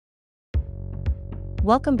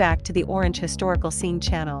Welcome back to the Orange Historical Scene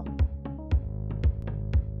channel.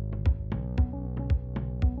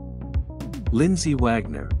 Lindsay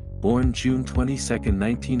Wagner, born June 22,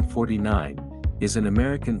 1949, is an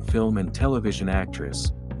American film and television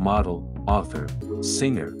actress, model, author,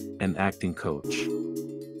 singer, and acting coach.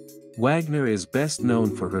 Wagner is best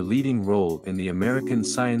known for her leading role in the American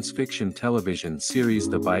science fiction television series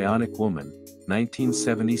The Bionic Woman,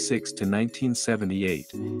 1976 to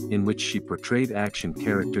 1978, in which she portrayed action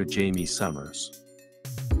character Jaime Sommers.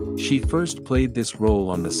 She first played this role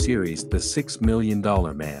on the series The $6 Million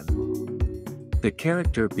Man. The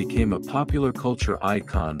character became a popular culture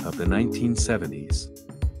icon of the 1970s.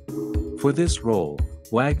 For this role,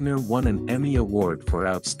 Wagner won an Emmy Award for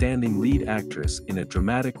Outstanding Lead Actress in a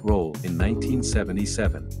Dramatic Role in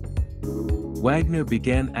 1977. Wagner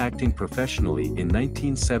began acting professionally in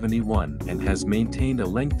 1971 and has maintained a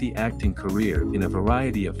lengthy acting career in a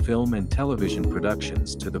variety of film and television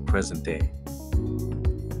productions to the present day.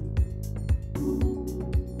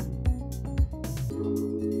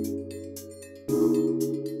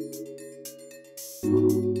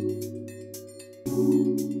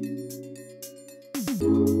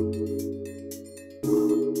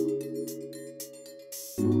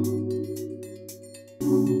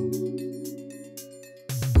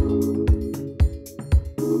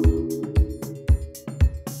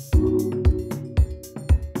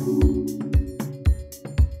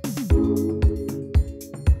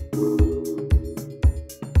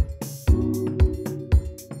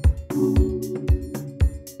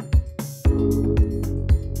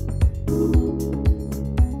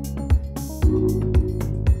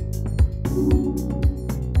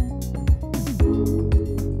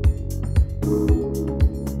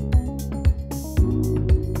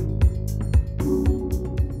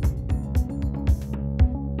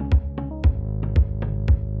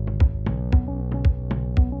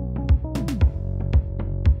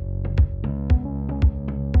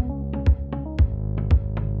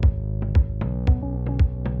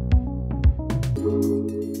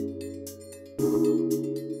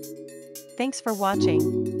 Thanks for watching.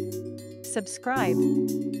 Subscribe.